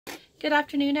Good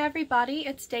afternoon, everybody.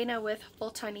 It's Dana with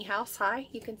Full Tiny House. Hi,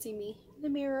 you can see me in the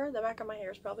mirror. The back of my hair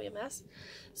is probably a mess.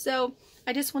 So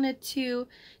I just wanted to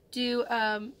do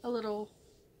a little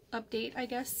update, I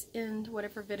guess, in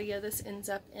whatever video this ends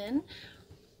up in.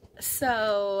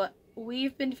 So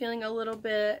we've been feeling a little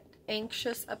bit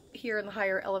anxious up here in the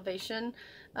higher elevation.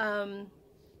 A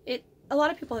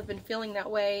lot of people have been feeling that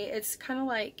way. It's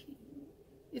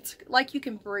like you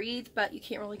can breathe, but you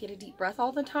can't really get a deep breath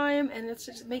all the time, and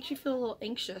it makes you feel a little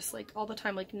anxious, like all the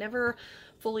time, like never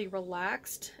fully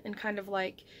relaxed, and kind of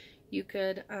like you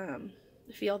could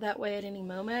feel that way at any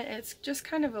moment. It's just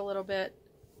kind of a little bit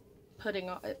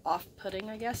off-putting,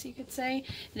 I guess you could say,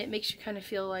 and it makes you kind of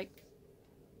feel like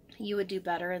you would do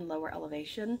better in lower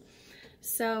elevation.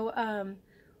 So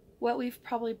what we've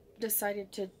probably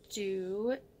decided to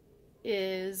do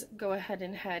is go ahead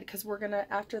and head, because we're gonna,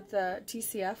 after the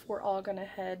TCF, we're all gonna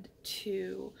head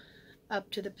up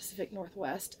to the Pacific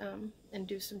Northwest and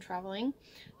do some traveling.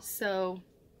 So,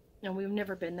 we've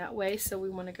never been that way, so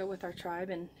we want to go with our tribe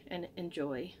and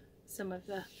enjoy some of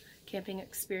the camping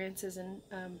experiences and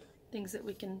things that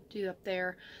we can do up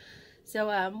there.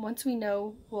 So once we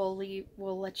know, we'll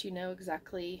let you know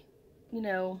exactly,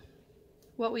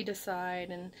 what we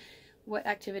decide and what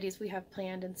activities we have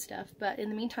planned and stuff. But in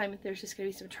the meantime, there's just going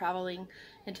to be some traveling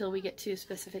until we get to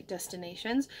specific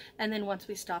destinations, and then once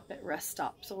we stop at rest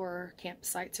stops or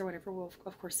campsites or whatever, we'll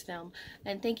of course film.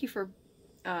 And thank you for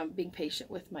being patient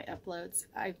with my uploads.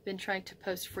 I've been trying to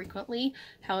post frequently,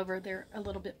 however they're a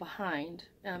little bit behind,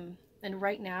 and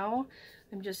right now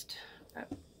I'm just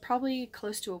probably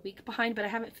close to a week behind, but I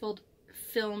haven't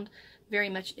filmed very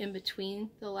much in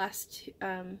between the last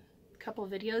couple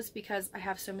of videos because I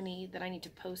have so many that I need to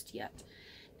post yet.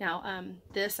 Now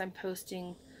this I'm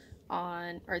posting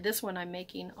on, or this one I'm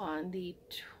making on the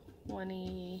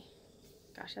 20,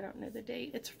 gosh, I don't know the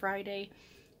date. It's Friday.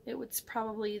 It was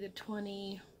probably the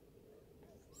 27th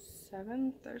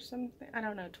or something. I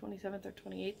don't know, 27th or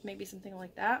 28th, maybe something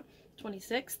like that.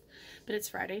 26th, but it's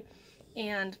Friday.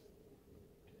 And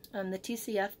the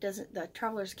TCF doesn't, the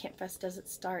Travelers Campfest doesn't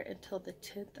start until the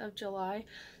 10th of July,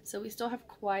 so we still have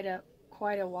quite a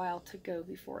while to go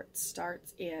before it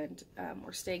starts. And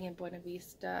we're staying in Buena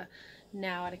Vista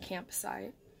now at a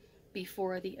campsite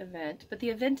before the event. But the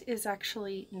event is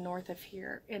actually north of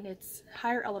here, and it's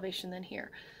higher elevation than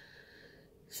here.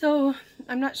 So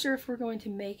I'm not sure if we're going to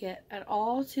make it at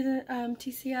all to the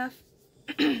TCF,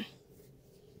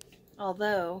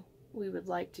 although we would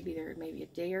like to be there maybe a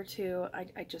day or two.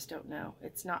 I just don't know.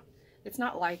 It's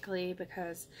not likely,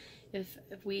 because if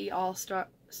we all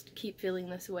keep feeling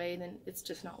this way, then it's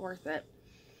just not worth it.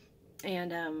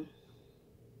 And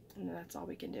that's all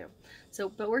we can do. So,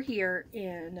 but we're here,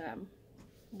 and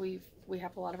we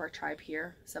have a lot of our tribe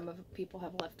here. Some of the people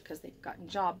have left because they've gotten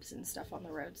jobs and stuff on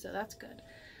the road, so that's good.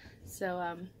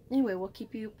 So anyway, we'll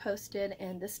keep you posted,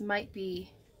 and this might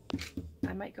be,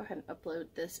 I might go ahead and upload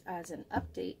this as an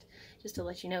update just to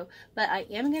let you know. But I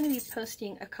am going to be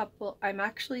posting a couple. I'm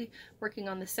actually working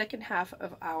on the second half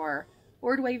of our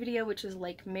Ordway video, which is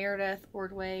Lake Meredith,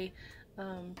 Ordway.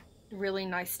 Really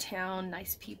nice town,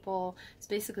 nice people. It's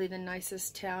basically the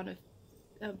nicest town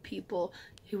of people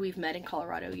who we've met in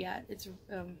Colorado yet. It's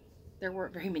there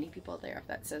weren't very many people there, if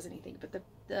that says anything, but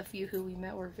the few who we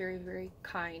met were very, very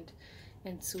kind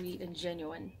and sweet and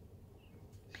genuine.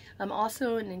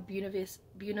 Also in Buena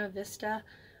Vista,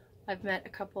 I've met a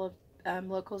couple of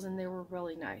locals, and they were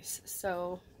really nice.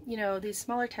 So, these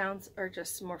smaller towns are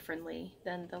just more friendly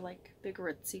than the big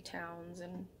ritzy towns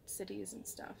and cities and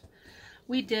stuff.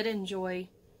 We did enjoy,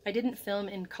 I didn't film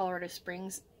in Colorado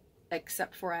Springs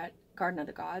except for at Garden of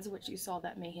the Gods, which you saw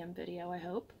that mayhem video, I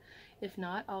hope. If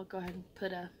not, I'll go ahead and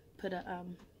put a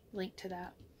link to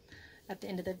that at the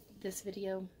end of this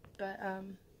video. But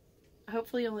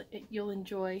hopefully you'll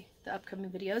enjoy the upcoming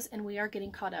videos, and we are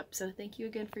getting caught up. So thank you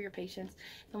again for your patience,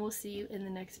 and we'll see you in the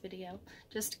next video.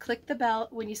 Just click the bell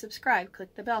when you subscribe.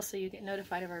 Click the bell so you get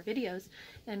notified of our videos,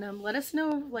 and let us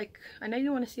know. I know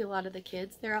you want to see a lot of the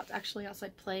kids. They're actually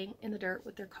outside playing in the dirt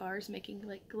with their cars, making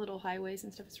little highways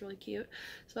and stuff. It's really cute.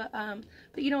 So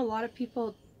but a lot of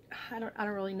people, I don't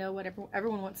really know what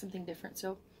everyone wants something different.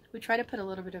 So we try to put a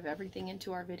little bit of everything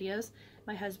into our videos.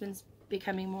 My husband's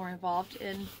becoming more involved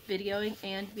in videoing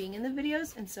and being in the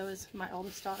videos, and so is my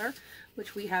oldest daughter,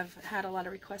 which we have had a lot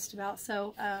of requests about.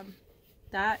 So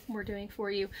that we're doing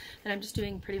for you, and I'm just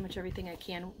doing pretty much everything I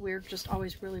can. We're just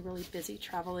always really, really busy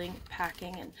traveling,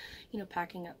 packing, and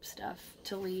packing up stuff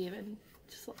to leave, and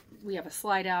we have a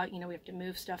slide out. We have to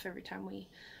move stuff every time we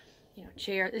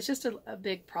chair. It's just a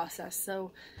big process.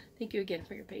 So thank you again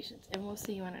for your patience, and we'll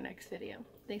see you on our next video.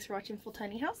 Thanks for watching Full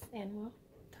Tiny House, and we'll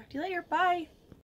talk to you later. Bye.